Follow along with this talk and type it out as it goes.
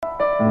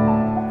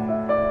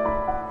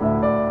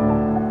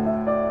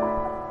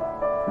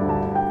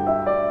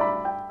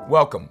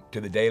Welcome to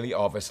the Daily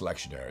Office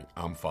Lectionary.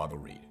 I'm Father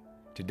Reed.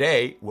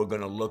 Today, we're going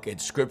to look at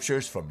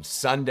scriptures from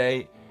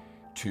Sunday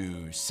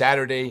to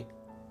Saturday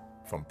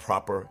from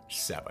Proper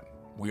 7.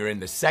 We are in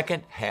the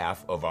second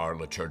half of our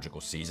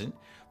liturgical season.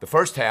 The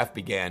first half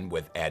began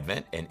with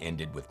Advent and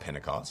ended with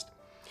Pentecost.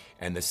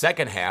 And the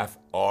second half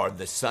are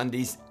the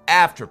Sundays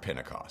after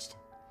Pentecost.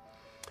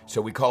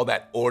 So we call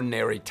that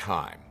ordinary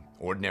time.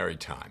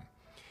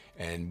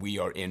 And we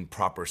are in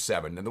Proper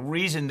 7. And the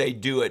reason they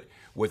do it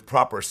with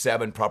Proper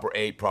 7, Proper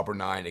 8, Proper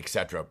 9,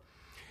 etc.,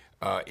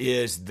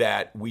 is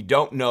that we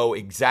don't know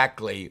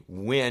exactly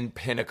when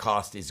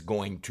Pentecost is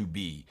going to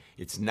be.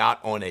 It's not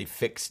on a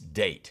fixed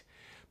date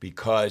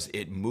because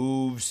it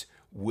moves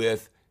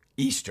with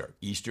Easter.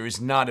 Easter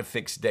is not a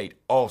fixed date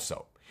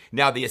also.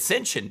 Now, the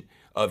ascension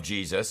of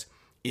Jesus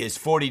is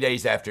 40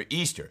 days after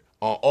Easter,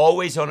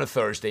 always on a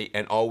Thursday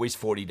and always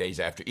 40 days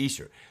after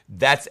Easter.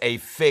 That's a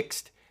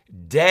fixed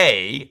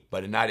day,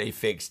 but not a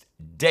fixed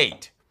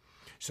date.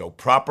 So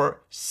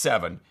Proper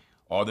 7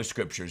 are the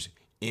scriptures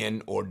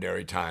in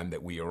ordinary time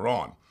that we are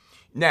on.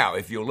 Now,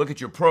 if you look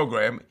at your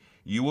program,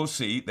 you will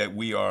see that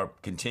we are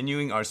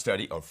continuing our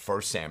study of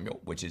 1 Samuel,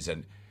 which is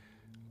an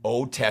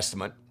Old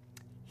Testament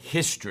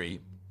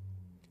history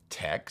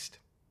text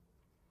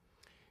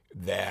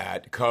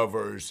that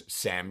covers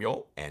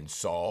Samuel and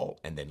Saul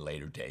and then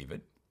later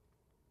David.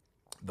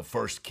 The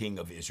first king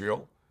of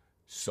Israel,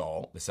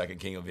 Saul. The second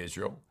king of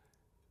Israel,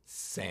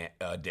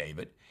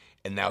 David.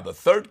 And now the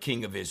third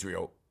king of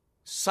Israel,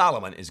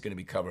 Solomon, is going to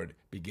be covered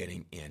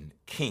beginning in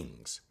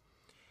Kings,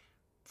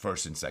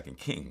 1st and 2nd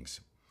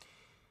Kings.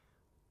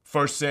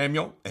 1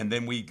 Samuel, and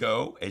then we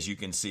go, as you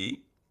can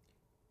see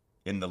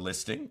in the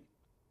listing,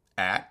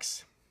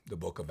 Acts, the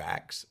book of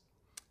Acts,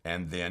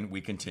 and then we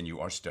continue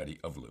our study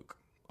of Luke.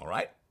 All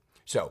right?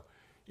 So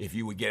if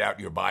you would get out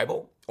your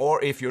Bible,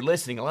 or if you're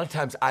listening, a lot of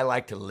times I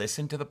like to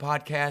listen to the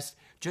podcast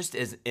just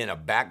as in a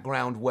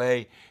background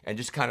way and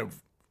just kind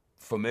of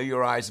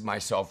familiarize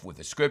myself with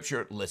the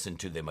scripture, listen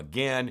to them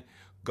again,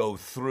 go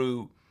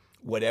through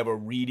whatever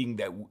reading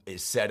that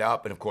is set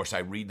up. And of course, I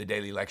read the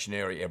daily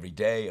lectionary every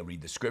day. I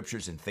read the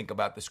scriptures and think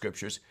about the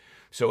scriptures.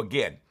 So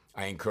again,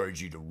 I encourage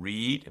you to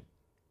read,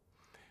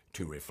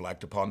 to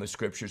reflect upon the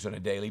scriptures on a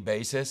daily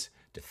basis,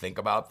 to think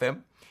about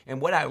them.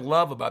 And what I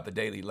love about the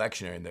daily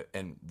lectionary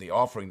and the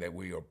offering that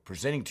we are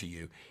presenting to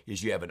you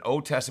is you have an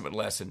Old Testament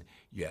lesson,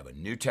 you have a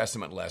New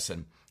Testament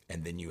lesson,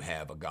 and then you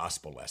have a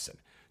gospel lesson.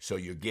 So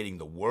you're getting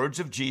the words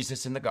of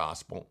Jesus in the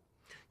gospel.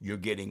 You're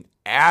getting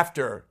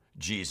after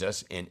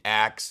Jesus in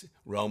Acts,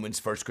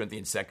 Romans, 1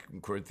 Corinthians, 2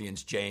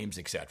 Corinthians, James,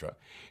 etc.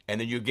 And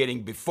then you're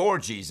getting before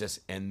Jesus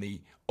in the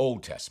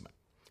Old Testament.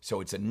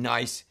 So it's a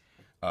nice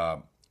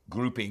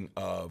grouping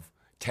of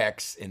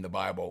texts in the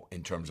Bible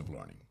in terms of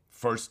learning.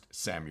 1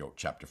 Samuel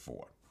chapter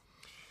 4.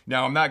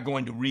 Now, I'm not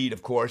going to read,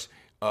 of course,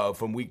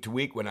 from week to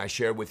week when I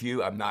share with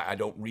you. I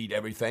don't read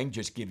everything,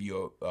 just give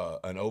you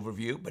an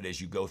overview. But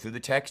as you go through the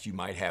text, you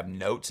might have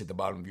notes at the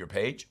bottom of your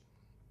page.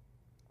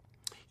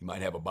 You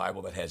might have a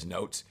Bible that has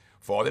notes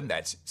for them.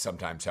 That's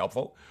sometimes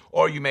helpful.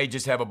 Or you may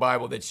just have a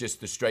Bible that's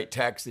just the straight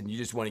text and you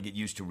just want to get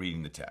used to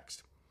reading the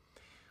text.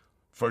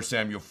 1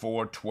 Samuel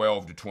 4,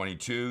 12 to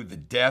 22, the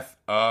death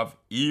of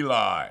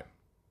Eli.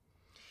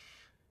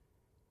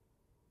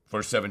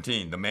 Verse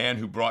 17, the man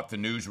who brought the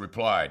news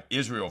replied,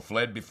 Israel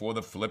fled before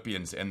the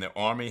Philippians, and the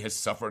army has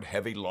suffered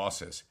heavy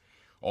losses.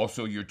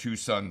 Also your two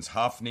sons,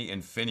 Hophni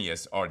and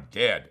Phinehas, are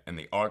dead, and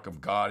the ark of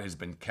God has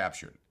been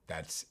captured.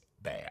 That's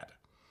bad.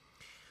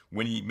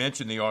 When he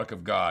mentioned the ark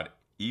of God,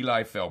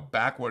 Eli fell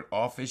backward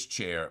off his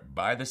chair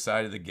by the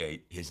side of the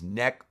gate. His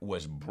neck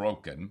was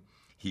broken.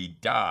 He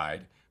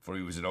died, for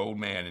he was an old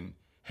man and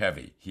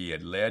heavy. He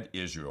had led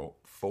Israel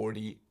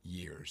 40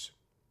 years.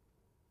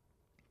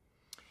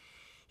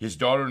 His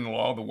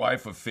daughter-in-law, the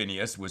wife of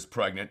Phinehas, was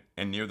pregnant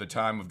and near the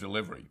time of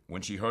delivery.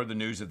 When she heard the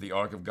news that the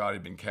ark of God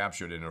had been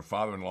captured and her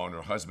father-in-law and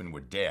her husband were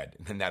dead,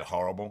 isn't that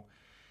horrible?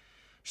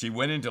 She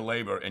went into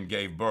labor and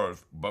gave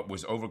birth, but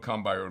was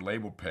overcome by her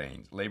labor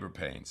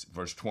pains.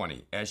 Verse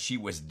 20, as she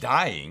was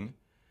dying,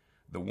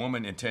 the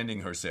woman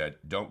attending her said,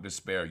 don't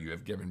despair, you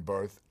have given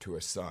birth to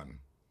a son.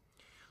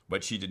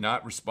 But she did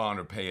not respond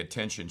or pay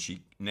attention.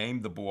 She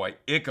named the boy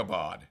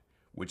Ichabod,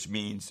 which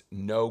means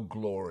no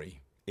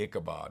glory.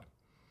 Ichabod.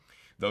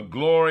 The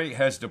glory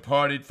has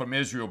departed from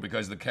Israel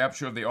because of the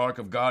capture of the ark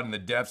of God and the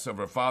deaths of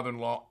her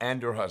father-in-law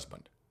and her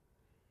husband.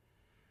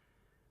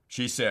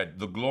 She said,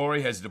 the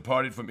glory has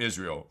departed from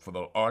Israel, for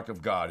the ark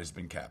of God has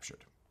been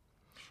captured.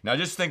 Now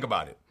just think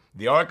about it.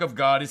 The ark of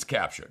God is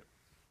captured.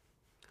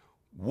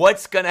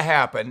 What's going to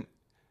happen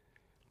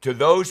to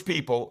those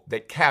people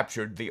that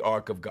captured the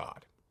ark of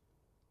God?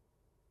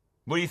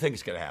 What do you think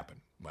is going to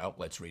happen? Well,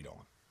 let's read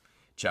on.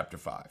 Chapter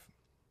 5.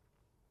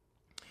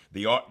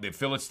 The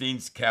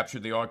Philistines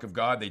captured the ark of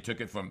God. They took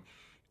it from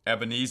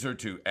Ebenezer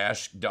to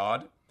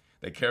Ashdod.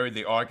 They carried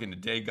the ark into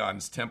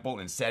Dagon's temple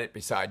and set it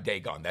beside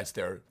Dagon. That's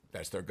their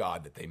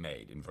god that they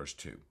made in verse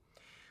 2.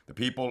 The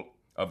people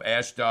of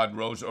Ashdod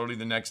rose early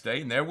the next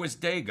day, and there was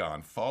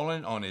Dagon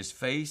fallen on his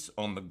face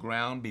on the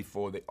ground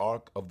before the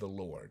ark of the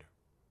Lord.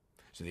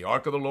 So the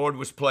ark of the Lord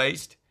was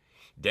placed,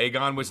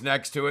 Dagon was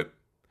next to it.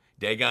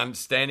 Dagon,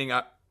 standing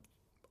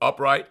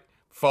upright,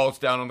 falls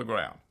down on the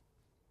ground.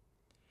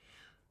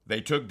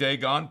 They took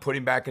Dagon, put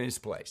him back in his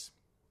place.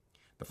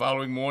 The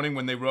following morning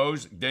when they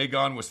rose,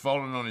 Dagon was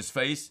fallen on his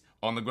face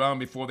on the ground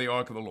before the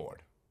ark of the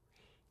Lord.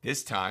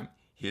 This time,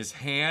 his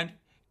hand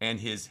and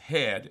his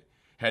head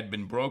had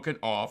been broken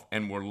off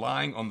and were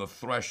lying on the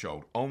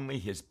threshold. Only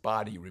his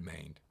body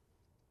remained.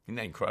 Isn't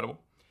that incredible?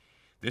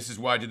 This is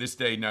why to this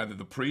day neither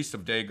the priests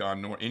of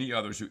Dagon nor any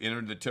others who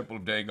entered the temple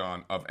of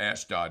Dagon of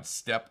Ashdod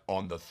step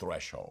on the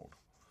threshold.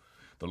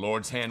 The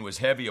Lord's hand was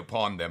heavy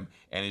upon them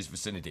and his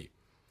vicinity,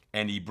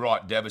 and he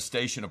brought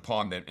devastation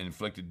upon them and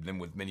inflicted them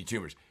with many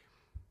tumors.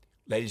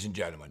 Ladies and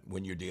gentlemen,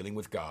 when you're dealing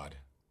with God,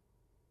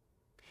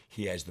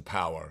 he has the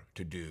power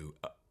to do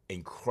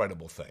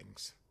incredible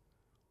things.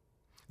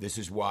 This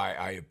is why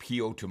I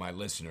appeal to my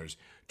listeners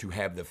to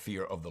have the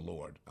fear of the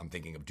Lord. I'm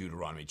thinking of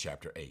Deuteronomy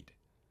chapter 8,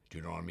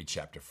 Deuteronomy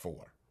chapter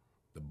 4,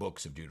 the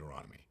books of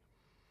Deuteronomy.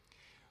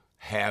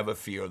 Have a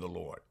fear of the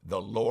Lord.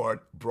 The Lord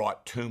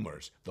brought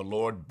tumors. The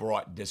Lord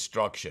brought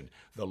destruction.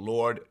 The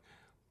Lord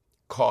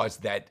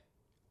caused that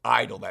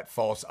idol, that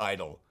false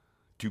idol,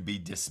 to be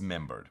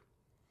dismembered.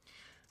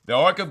 The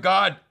ark of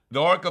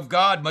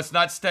God must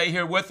not stay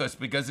here with us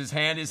because his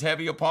hand is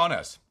heavy upon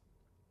us.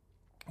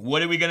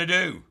 What are we going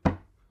to do?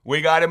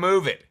 We got to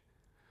move it.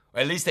 Or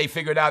at least they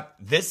figured out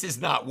this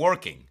is not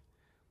working.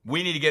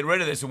 We need to get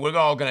rid of this and we're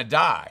all going to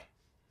die.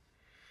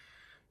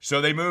 So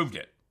they moved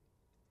it.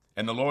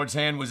 And the Lord's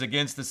hand was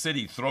against the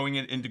city, throwing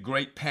it into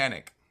great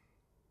panic.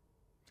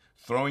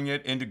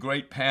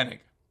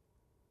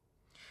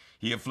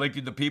 He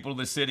afflicted the people of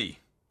the city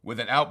with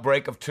an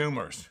outbreak of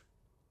tumors.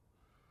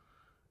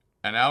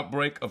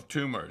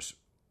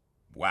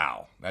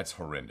 Wow, that's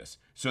horrendous.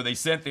 So they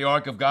sent the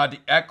ark of God to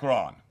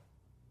Ekron.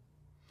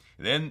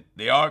 Then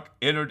the ark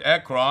entered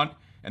Ekron,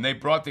 and they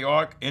brought the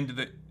ark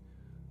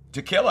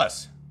to kill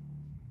us.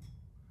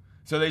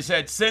 So they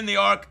said, send the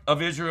ark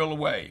of Israel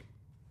away.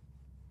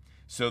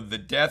 So the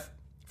death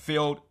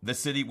filled the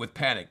city with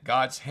panic.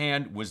 God's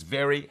hand was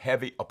very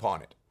heavy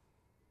upon it.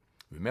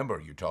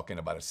 Remember, you're talking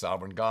about a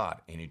sovereign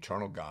God, an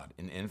eternal God,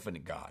 an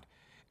infinite God,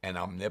 an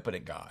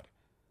omnipotent God,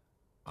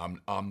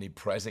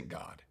 omnipresent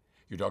God.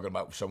 You're talking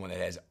about someone that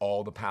has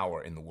all the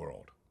power in the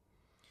world.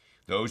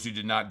 Those who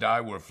did not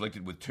die were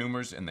afflicted with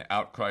tumors, and the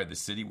outcry of the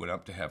city went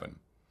up to heaven.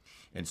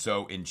 And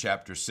so in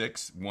chapter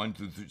 6, 1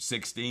 through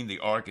 16, the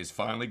ark is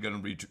finally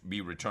going to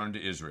be returned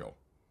to Israel.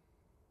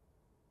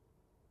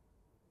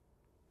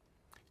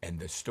 And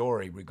the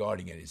story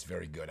regarding it is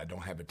very good. I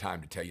don't have the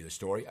time to tell you the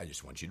story. I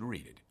just want you to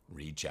read it.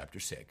 Read chapter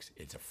 6.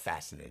 It's a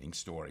fascinating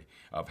story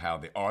of how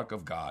the ark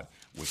of God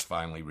was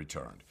finally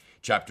returned.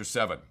 Chapter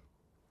 7,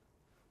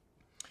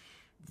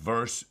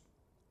 verse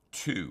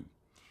 2.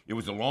 It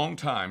was a long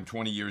time,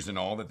 20 years in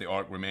all, that the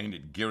ark remained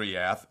at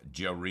Kiriath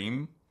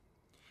Jearim,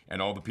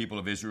 and all the people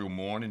of Israel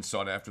mourned and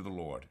sought after the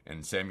Lord.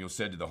 And Samuel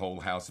said to the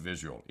whole house of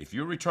Israel, if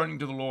you're returning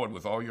to the Lord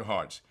with all your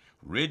hearts,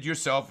 rid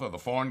yourself of the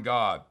foreign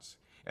gods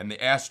and the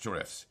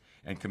Ashtoreths,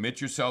 and commit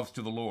yourselves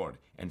to the Lord,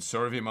 and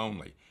serve him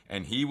only,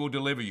 and he will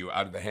deliver you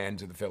out of the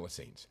hands of the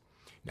Philistines.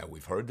 Now,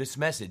 we've heard this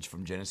message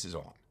from Genesis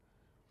on.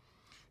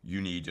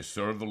 You need to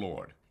serve the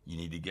Lord. You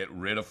need to get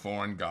rid of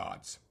foreign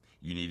gods.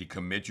 You need to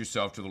commit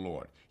yourself to the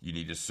Lord. You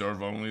need to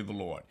serve only the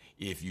Lord.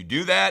 If you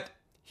do that,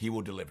 he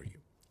will deliver you.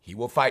 He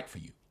will fight for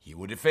you. He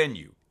will defend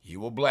you. He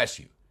will bless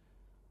you.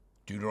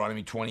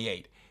 Deuteronomy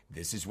 28.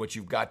 This is what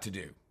you've got to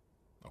do.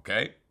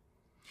 Okay?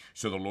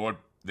 So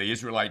the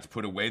Israelites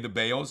put away the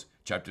Baals,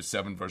 chapter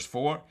 7, verse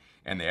 4,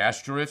 and the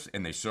Ashtoreths,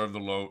 and they served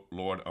the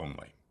Lord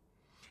only.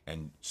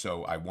 And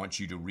so I want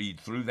you to read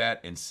through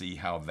that and see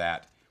how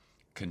that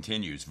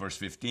continues. Verse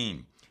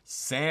 15,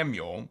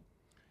 Samuel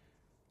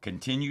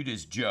continued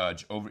as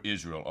judge over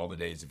Israel all the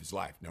days of his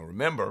life. Now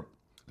remember,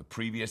 the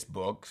previous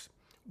books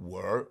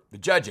were the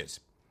judges.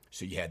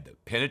 So you had the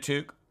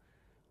Pentateuch,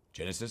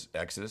 Genesis,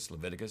 Exodus,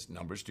 Leviticus,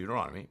 Numbers,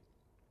 Deuteronomy.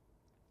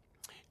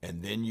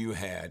 And then you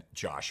had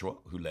Joshua,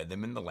 who led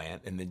them in the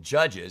land, and the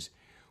Judges,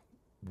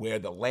 where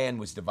the land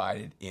was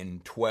divided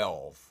in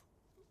 12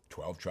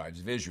 tribes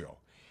of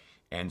Israel.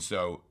 And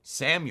so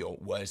Samuel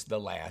was the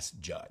last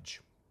judge.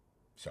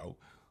 So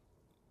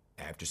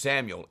after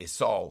Samuel is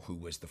Saul, who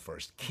was the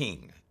first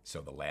king.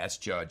 So the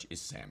last judge is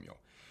Samuel.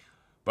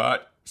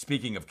 But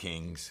speaking of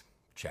kings,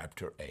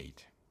 chapter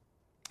 8,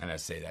 and I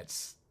say that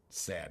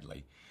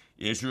sadly,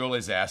 Israel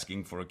is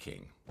asking for a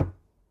king.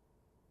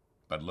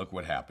 But look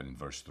what happened in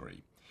verse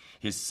 3.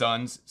 His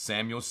sons,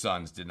 Samuel's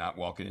sons, did not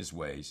walk in his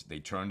ways. They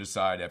turned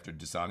aside after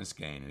dishonest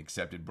gain and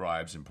accepted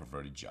bribes and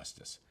perverted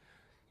justice.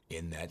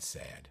 Isn't that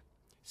sad?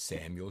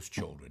 Samuel's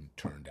children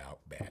turned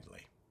out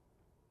badly.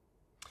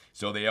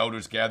 So the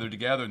elders gathered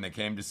together and they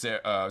came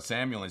to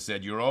Samuel and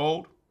said, you're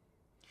old.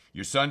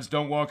 Your sons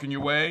don't walk in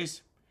your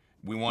ways.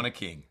 We want a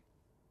king.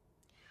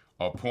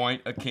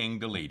 Appoint a king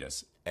to lead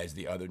us, as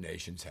the other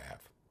nations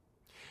have.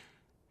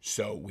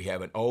 So we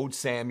have an old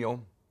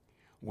Samuel.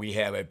 We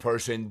have a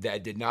person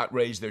that did not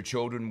raise their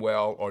children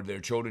well, or their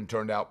children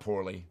turned out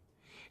poorly.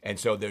 And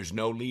so there's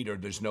no leader,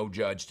 there's no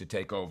judge to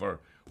take over.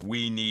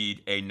 We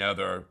need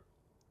another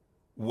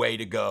way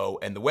to go.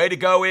 And the way to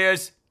go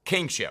is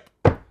kingship.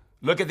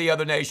 Look at the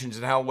other nations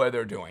and how well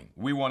they're doing.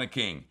 We want a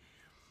king.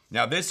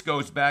 Now, this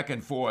goes back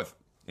and forth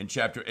in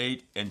chapter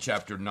 8 and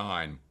chapter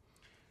 9.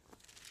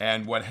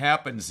 And what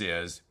happens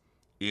is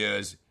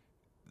the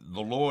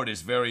Lord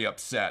is very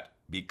upset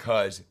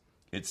because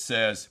it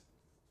says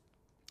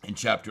in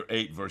chapter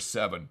 8, verse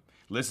 7,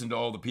 listen to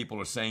all the people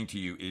are saying to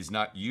you, it is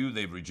not you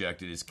they've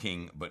rejected as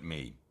king, but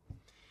me.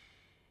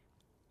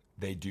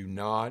 They do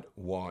not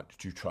want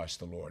to trust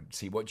the Lord.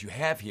 See, what you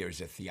have here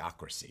is a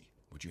theocracy.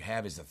 What you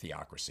have is a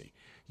theocracy.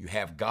 You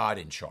have God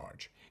in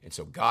charge. And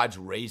so God's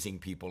raising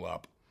people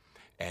up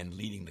and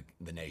leading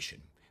the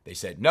nation. They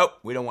said, nope,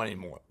 we don't want any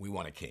more. We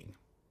want a king.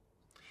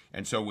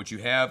 And so what you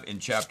have in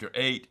chapter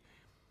 8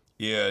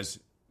 is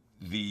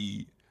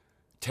the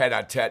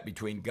tete-a-tete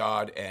between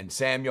God and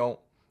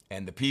Samuel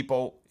and the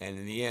people. And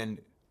in the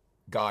end,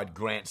 God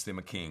grants them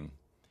a king.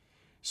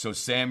 So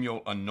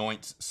Samuel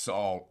anoints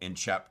Saul in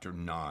chapter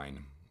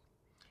 9.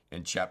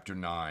 In chapter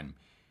 9,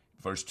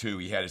 verse 2,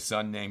 he had a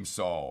son named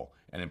Saul,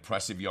 an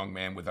impressive young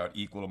man without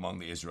equal among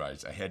the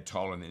Israelites, a head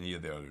taller than any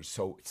of the others.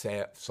 So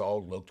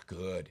Saul looked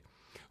good.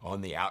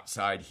 On the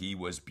outside, he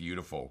was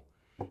beautiful.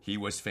 He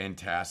was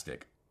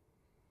fantastic.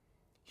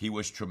 He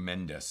was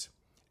tremendous.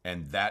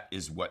 And that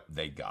is what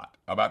they got.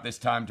 About this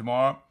time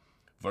tomorrow,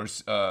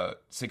 verse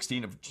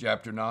 16 of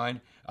chapter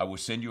 9, I will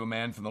send you a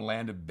man from the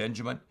land of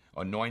Benjamin,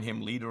 anoint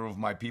him leader of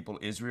my people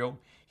Israel.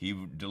 He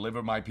will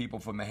deliver my people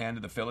from the hand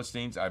of the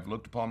Philistines. I've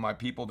looked upon my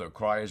people. Their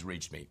cry has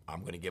reached me.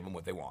 I'm going to give them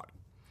what they want.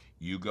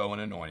 You go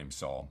and anoint him,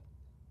 Saul.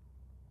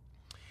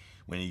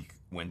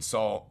 When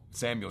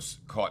Samuel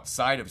caught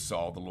sight of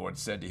Saul, the Lord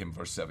said to him,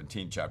 verse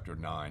 17, chapter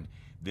 9,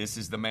 this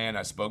is the man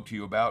I spoke to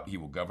you about. He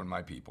will govern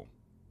my people.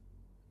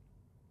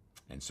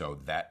 And so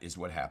that is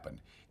what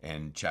happened.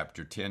 And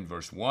chapter 10,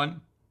 verse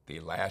 1,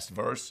 the last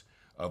verse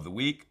of the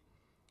week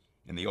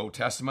in the Old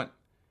Testament,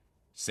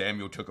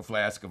 Samuel took a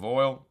flask of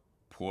oil,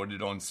 poured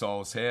it on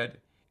Saul's head,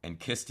 and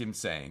kissed him,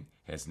 saying,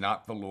 has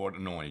not the Lord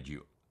anointed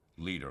you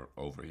leader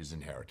over his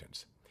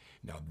inheritance?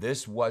 Now,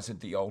 this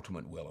wasn't the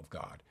ultimate will of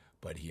God,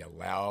 but he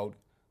allowed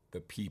the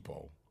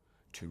people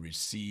to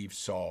receive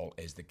Saul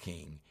as the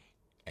king,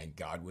 and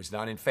God was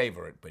not in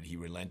favor of it, but he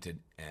relented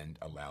and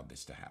allowed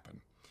this to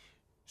happen.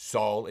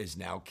 Saul is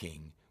now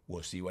king.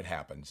 We'll see what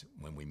happens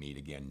when we meet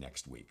again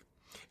next week.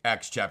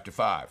 Acts chapter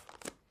 5.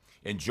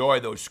 Enjoy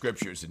those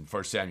scriptures in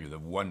 1 Samuel. They're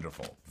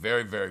wonderful.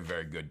 Very, very,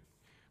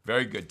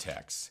 very good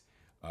texts.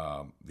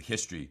 The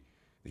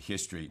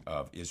history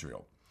of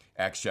Israel.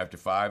 Acts chapter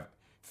 5,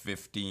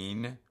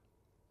 15,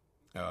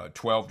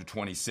 12 to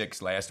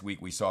 26. Last week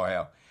we saw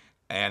how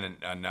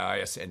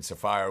Ananias and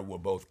Sapphira were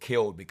both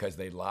killed because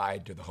they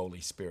lied to the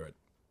Holy Spirit.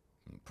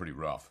 Pretty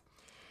rough.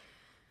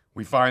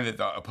 We find that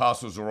the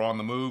apostles are on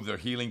the move. They're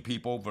healing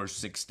people. Verse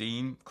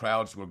 16,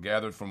 crowds were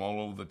gathered from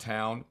all over the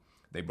town.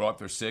 They brought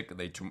their sick,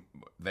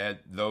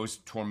 those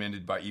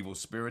tormented by evil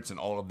spirits, and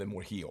all of them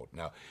were healed.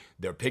 Now,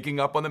 they're picking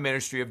up on the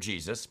ministry of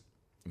Jesus,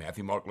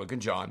 Matthew, Mark, Luke,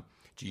 and John.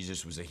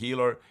 Jesus was a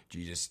healer.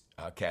 Jesus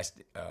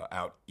cast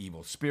out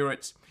evil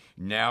spirits.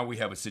 Now we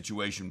have a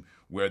situation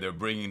where they're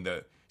bringing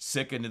the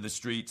sick into the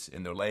streets,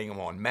 and they're laying them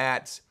on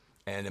mats,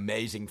 and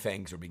amazing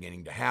things are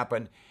beginning to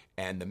happen.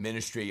 And the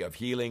ministry of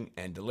healing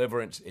and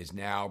deliverance is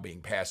now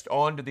being passed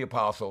on to the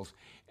apostles,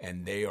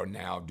 and they are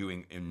now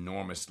doing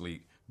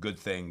enormously good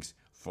things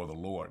for the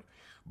Lord.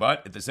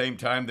 But at the same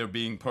time, they're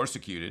being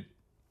persecuted,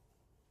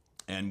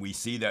 and we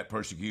see that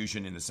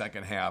persecution in the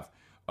second half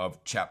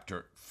of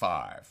chapter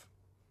 5.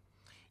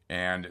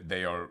 And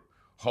they are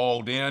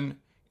hauled in,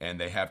 and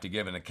they have to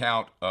give an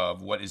account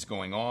of what is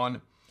going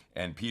on.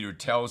 And Peter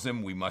tells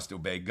them, we must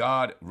obey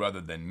God rather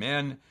than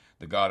men.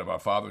 The God of our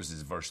fathers,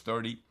 is verse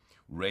 30,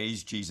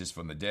 raised Jesus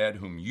from the dead,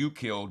 whom you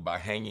killed by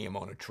hanging him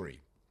on a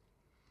tree.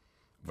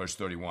 Verse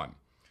 31,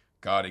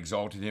 God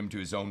exalted him to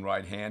his own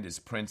right hand as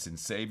Prince and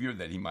Savior,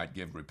 that he might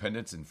give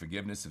repentance and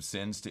forgiveness of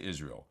sins to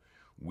Israel.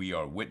 We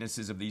are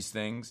witnesses of these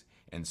things,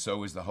 and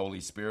so is the Holy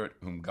Spirit,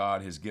 whom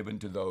God has given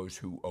to those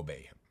who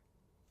obey him.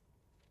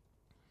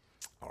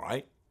 All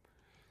right?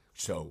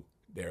 So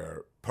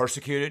they're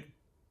persecuted,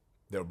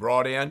 they're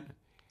brought in,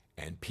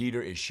 and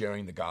Peter is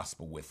sharing the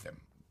gospel with them.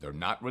 They're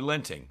not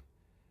relenting.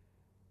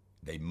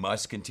 They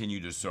must continue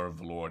to serve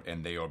the Lord,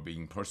 and they are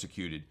being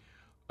persecuted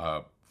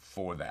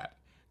for that.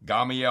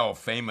 Gamaliel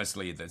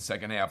famously, at the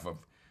second half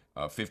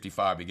of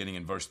 55, beginning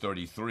in verse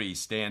 33,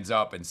 stands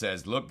up and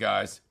says, look,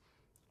 guys,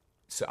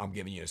 so I'm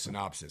giving you a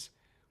synopsis.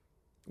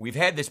 We've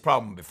had this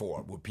problem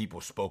before where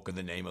people spoke in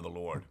the name of the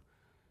Lord,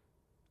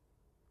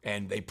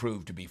 and they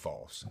proved to be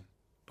false.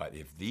 But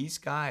if these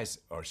guys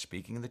are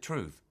speaking the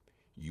truth,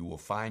 you will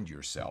find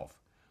yourself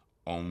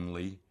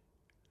only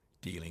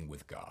dealing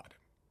with God.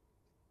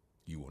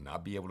 You will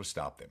not be able to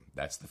stop them.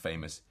 That's the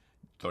famous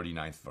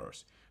 39th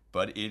verse.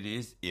 But it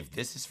is, if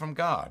this is from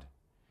God,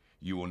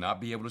 you will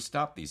not be able to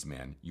stop these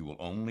men. You will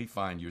only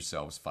find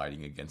yourselves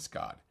fighting against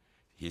God.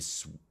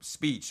 His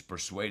speech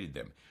persuaded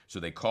them. So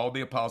they called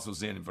the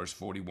apostles in verse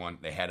 41.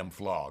 They had them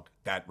flogged.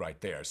 That right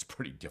there is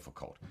pretty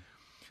difficult.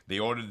 They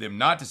ordered them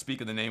not to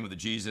speak in the name of the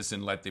Jesus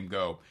and let them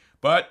go.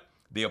 But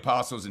The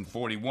apostles in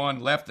 41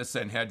 left the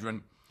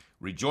Sanhedrin,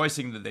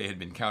 rejoicing that they had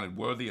been counted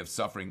worthy of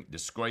suffering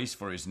disgrace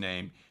for his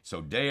name.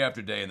 So day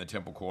after day in the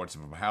temple courts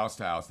and from house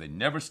to house, they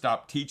never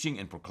stopped teaching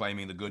and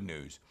proclaiming the good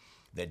news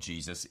that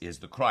Jesus is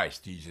the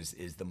Christ. Jesus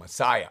is the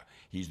Messiah.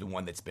 He's the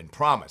one that's been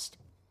promised.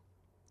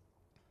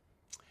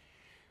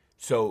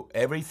 So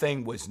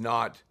everything was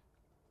not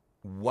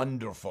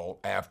wonderful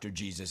after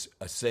Jesus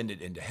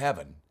ascended into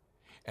heaven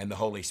and the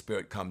Holy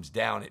Spirit comes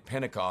down at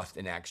Pentecost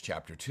in Acts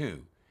chapter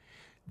 2.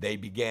 They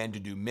began to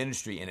do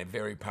ministry in a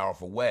very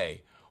powerful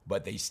way,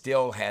 but they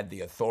still had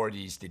the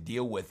authorities to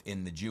deal with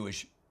in the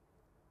Jewish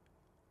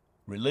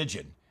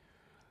religion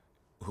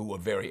who were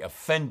very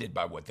offended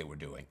by what they were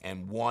doing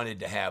and wanted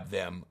to have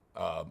them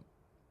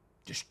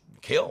just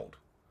killed.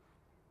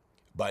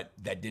 But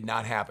that did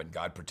not happen.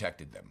 God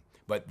protected them.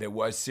 But there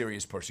was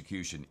serious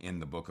persecution in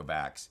the book of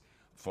Acts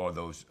for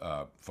those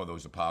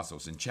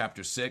apostles. In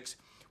chapter 6,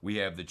 we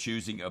have the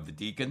choosing of the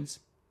deacons.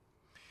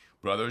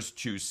 Brothers,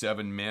 choose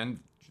 7 men,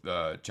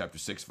 chapter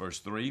 6, verse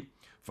 3,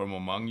 from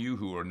among you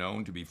who are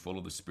known to be full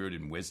of the Spirit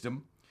and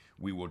wisdom.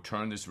 We will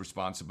turn this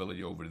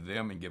responsibility over to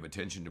them and give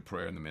attention to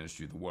prayer and the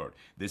ministry of the word.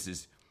 This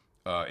is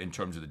in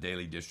terms of the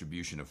daily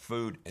distribution of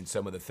food and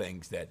some of the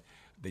things that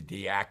the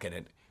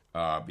diaconate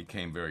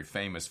became very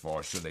famous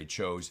for. So they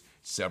chose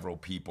several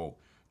people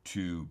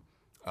to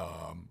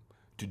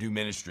do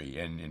ministry.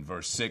 And in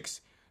verse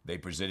 6, they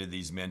presented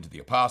these men to the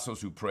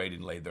apostles who prayed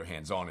and laid their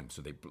hands on them.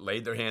 So they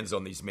laid their hands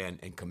on these men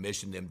and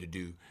commissioned them to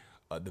do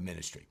the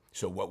ministry.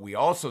 So what we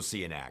also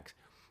see in Acts,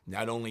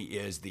 not only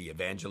is the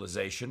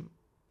evangelization,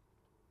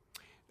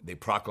 the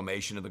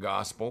proclamation of the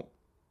gospel,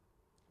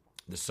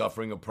 the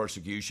suffering of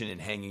persecution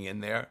and hanging in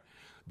there,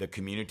 the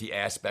community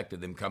aspect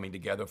of them coming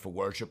together for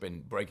worship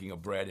and breaking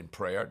of bread and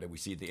prayer that we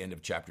see at the end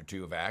of chapter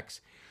 2 of Acts,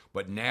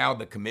 but now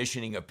the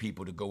commissioning of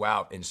people to go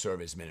out and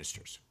serve as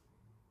ministers.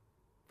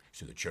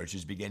 So the church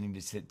is beginning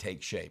to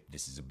take shape.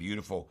 This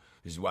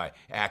is why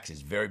Acts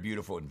is very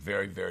beautiful and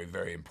very, very,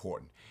 very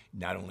important.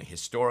 Not only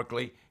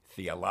historically,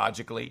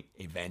 theologically,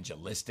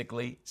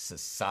 evangelistically,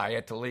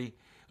 societally,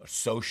 or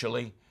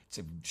socially. It's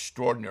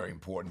extraordinarily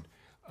important.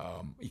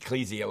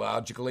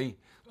 Ecclesiologically,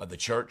 the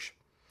church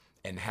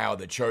and how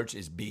the church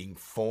is being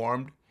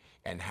formed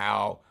and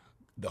how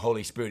the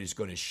Holy Spirit is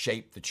going to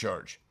shape the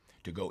church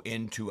to go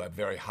into a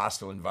very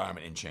hostile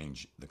environment and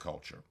change the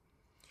culture.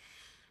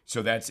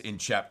 So that's in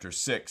chapter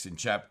 6. In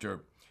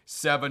chapter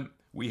 7,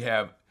 we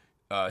have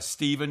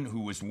Stephen,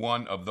 who was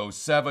one of those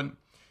 7.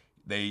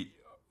 They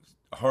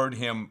heard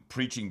him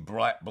preaching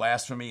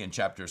blasphemy in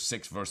chapter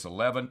 6, verse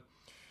 11,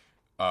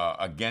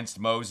 against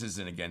Moses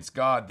and against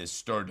God. This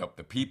stirred up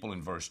the people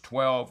in verse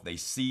 12. They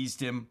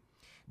seized him.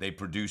 They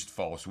produced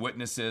false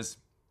witnesses.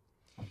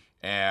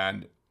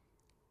 And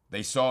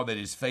they saw that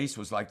his face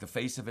was like the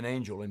face of an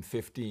angel in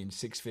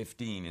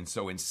 6:15. And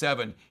so in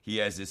 7, he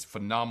has this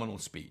phenomenal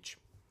speech.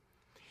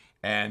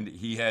 And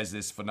he has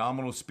this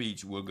phenomenal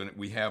speech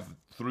we have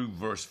through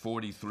verse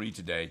 43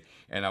 today,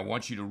 and I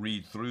want you to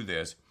read through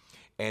this.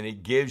 And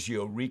it gives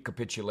you a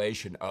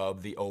recapitulation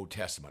of the Old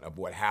Testament, of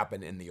what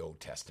happened in the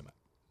Old Testament.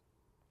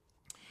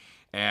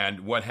 And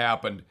what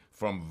happened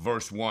from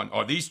verse 1.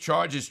 Are these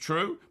charges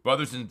true?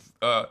 Brothers and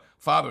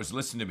fathers,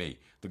 listen to me.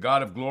 The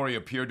God of glory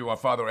appeared to our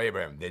father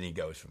Abraham. Then he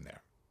goes from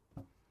there.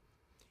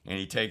 And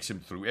he takes him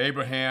through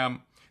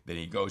Abraham. Then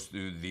he goes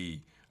through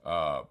the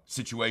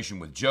situation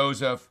with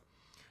Joseph.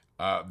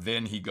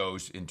 Then he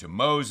goes into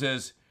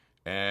Moses,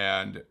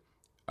 and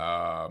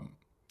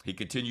he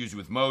continues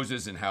with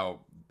Moses and how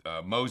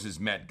Moses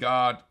met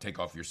God. Take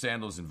off your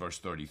sandals in verse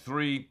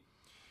 33,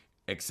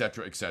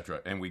 etc.,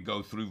 etc. And we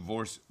go through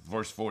verse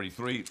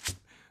 43,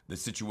 the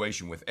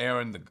situation with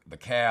Aaron, the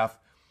calf.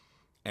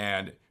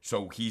 And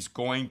so he's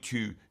going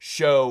to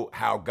show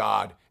how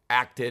God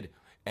acted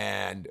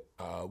and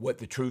what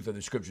the truth of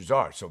the scriptures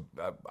are. So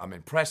I'm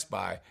impressed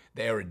by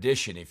the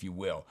erudition, if you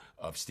will,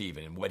 of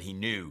Stephen and what he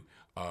knew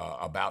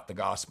about the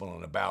gospel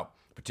and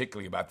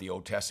particularly about the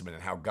Old Testament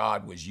and how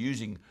God was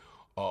using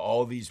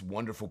all these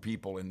wonderful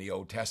people in the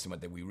Old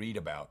Testament that we read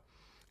about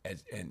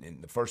in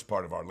the first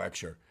part of our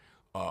lecture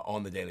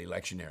on the daily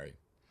lectionary,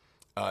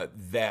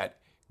 that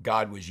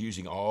God was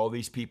using all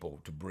these people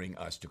to bring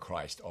us to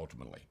Christ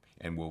ultimately.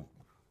 And we'll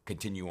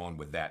continue on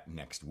with that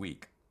next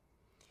week.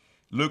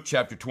 Luke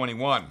chapter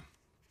 21.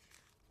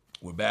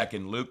 We're back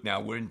in Luke now.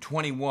 We're in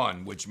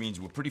 21, which means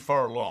we're pretty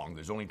far along.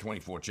 There's only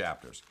 24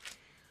 chapters.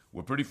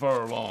 We're pretty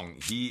far along.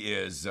 He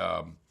is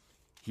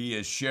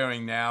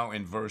sharing now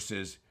in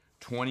verses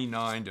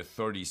 29 to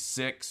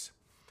 36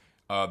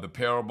 the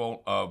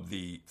parable of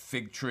the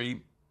fig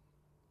tree.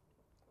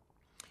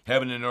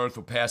 Heaven and earth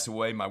will pass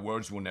away. My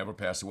words will never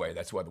pass away.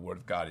 That's why the word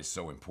of God is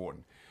so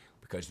important,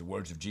 because the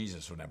words of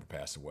Jesus will never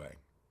pass away.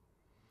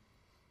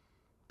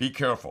 Be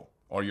careful,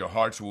 or your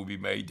hearts will be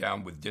made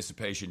down with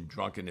dissipation,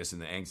 drunkenness,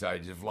 and the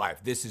anxieties of life.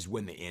 This is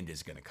when the end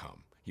is going to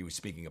come. He was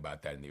speaking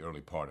about that in the early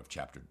part of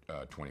chapter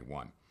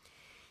 21.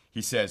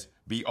 He says,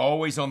 be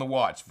always on the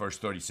watch, verse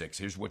 36.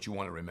 Here's what you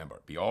want to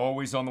remember. Be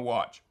always on the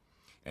watch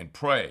and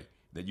pray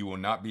that you will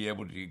be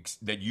able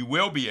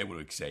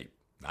to escape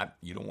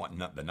You don't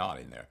want the not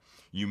in there.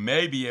 You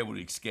may be able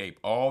to escape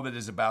all that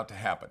is about to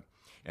happen,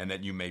 and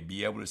that you may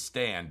be able to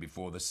stand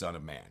before the Son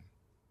of Man.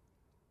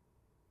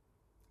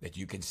 That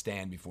you can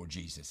stand before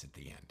Jesus at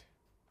the end,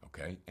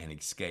 okay, and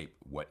escape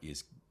what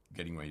is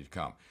getting ready to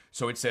come.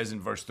 So it says in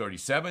verse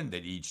 37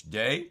 that each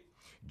day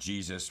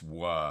Jesus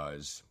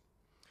was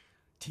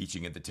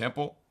teaching at the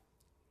temple,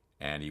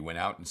 and he went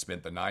out and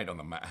spent the night on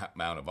the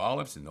Mount of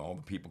Olives, and all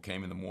the people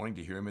came in the morning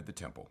to hear him at the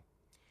temple.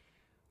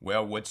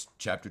 Well, what's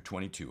chapter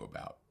 22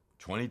 about?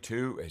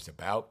 22 is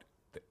about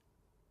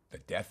the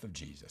death of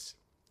Jesus,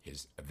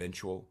 his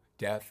eventual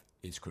death,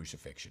 his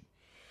crucifixion.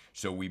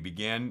 So we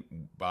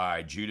begin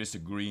by Judas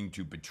agreeing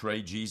to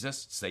betray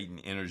Jesus. Satan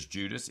enters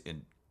Judas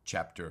in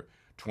chapter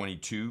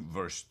 22,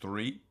 verse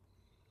 3.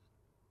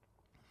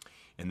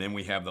 And then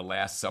we have the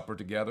Last Supper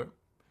together,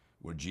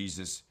 where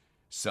Jesus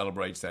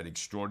celebrates that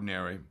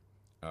extraordinary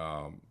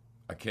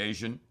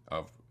occasion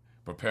of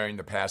preparing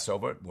the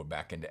Passover. We're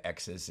back into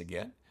Exodus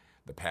again.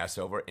 The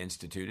Passover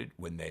instituted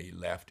when they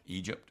left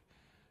Egypt.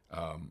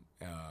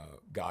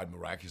 God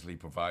miraculously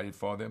provided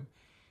for them.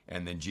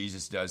 And then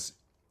Jesus does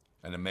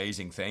an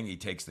amazing thing. He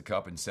takes the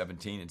cup in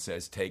 17 and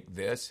says, "Take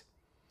this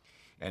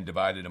and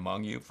divide it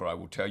among you, for I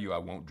will tell you I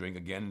won't drink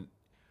again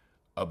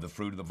of the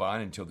fruit of the vine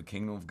until the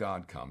kingdom of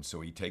God comes."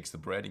 So he takes the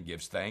bread and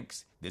gives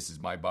thanks. "This is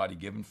my body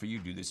given for you.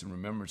 Do this in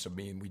remembrance of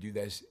me." And we do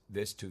this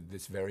to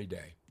this very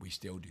day. We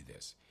still do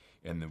this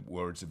in the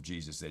words of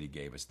Jesus that he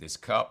gave us. This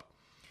cup,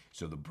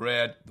 so the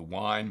bread, the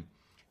wine,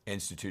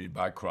 instituted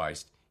by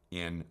Christ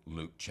in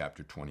Luke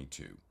chapter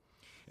 22.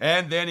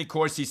 And then, of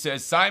course, he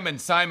says, "Simon,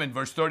 Simon,"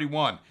 verse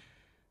 31,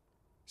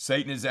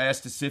 "Satan has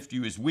asked to sift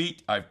you as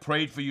wheat. I've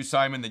prayed for you,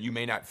 Simon, that you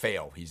may not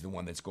fail." He's the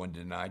one that's going to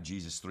deny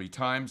Jesus 3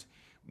 times.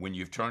 "When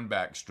you've turned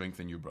back,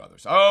 strengthen your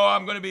brothers." "Oh,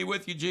 I'm going to be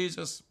with you,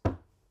 Jesus."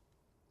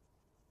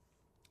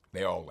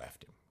 They all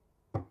left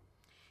him.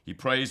 He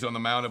prays on the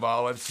Mount of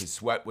Olives. His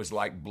sweat was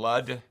like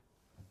blood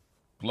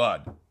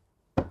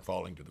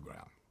falling to the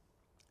ground.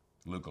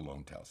 Luke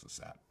alone tells us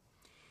that.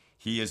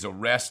 He is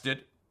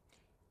arrested.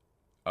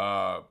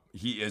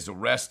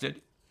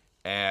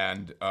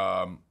 And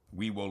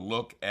we will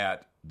look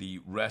at the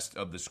rest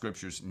of the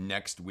scriptures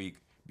next week,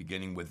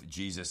 beginning with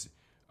Jesus,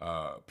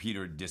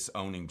 Peter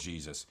disowning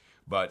Jesus.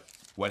 But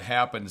what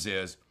happens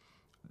is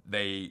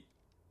they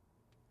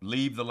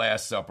leave the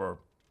Last Supper,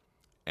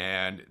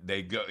 and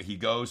he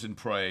goes and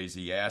prays.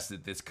 He asks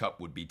that this cup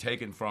would be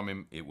taken from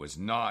him. It was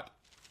not.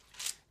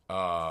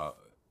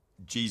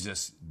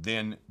 Jesus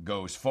then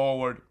goes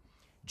forward.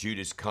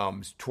 Judas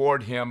comes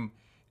toward him,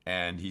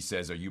 and he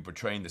says, "Are you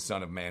betraying the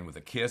Son of Man with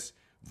a kiss?"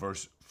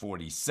 Verse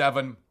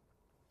 47,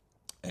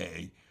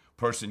 a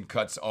person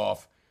cuts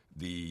off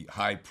the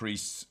high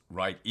priest's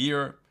right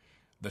ear,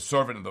 the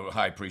servant of the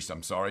high priest,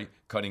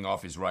 cutting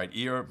off his right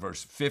ear.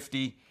 Verse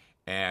 50,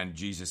 and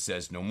Jesus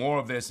says, "No more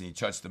of this," and he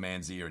touched the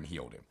man's ear and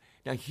healed him.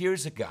 Now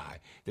here's a guy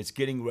that's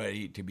getting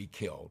ready to be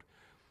killed,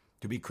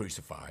 to be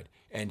crucified,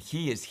 and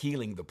he is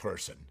healing the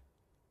person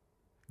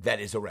that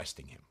is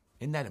arresting him.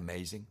 Isn't that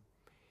amazing?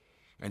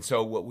 And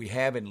so what we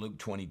have in Luke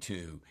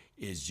 22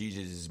 is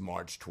Jesus'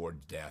 march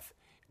toward death,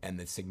 and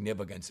the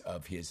significance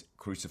of his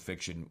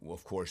crucifixion,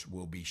 of course,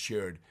 will be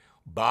shared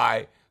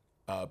by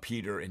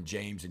Peter and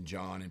James and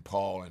John and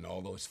Paul and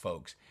all those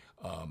folks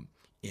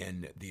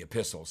in the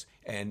epistles.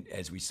 And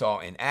as we saw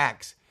in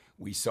Acts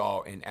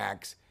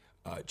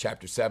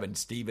chapter 7,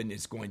 Stephen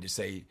is going to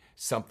say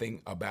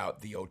something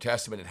about the Old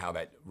Testament and how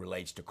that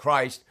relates to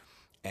Christ.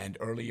 And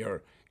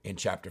earlier in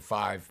chapter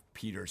 5,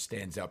 Peter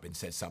stands up and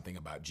says something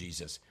about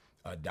Jesus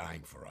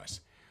dying for us.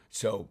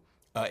 So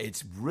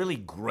it's really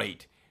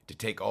great to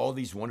take all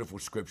these wonderful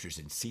scriptures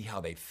and see how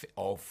they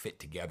all fit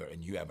together.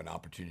 And you have an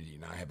opportunity,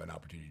 and I have an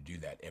opportunity to do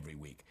that every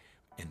week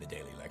in the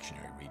daily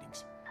lectionary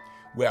readings.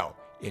 Well,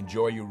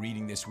 enjoy your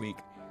reading this week.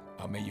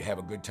 May you have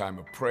a good time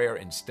of prayer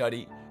and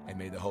study, and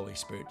may the Holy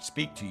Spirit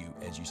speak to you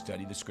as you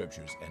study the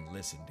scriptures and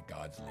listen to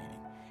God's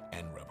leading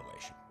and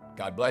revelation.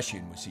 God bless you,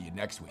 and we'll see you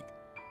next week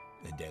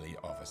in the Daily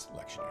Office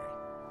Lectionary.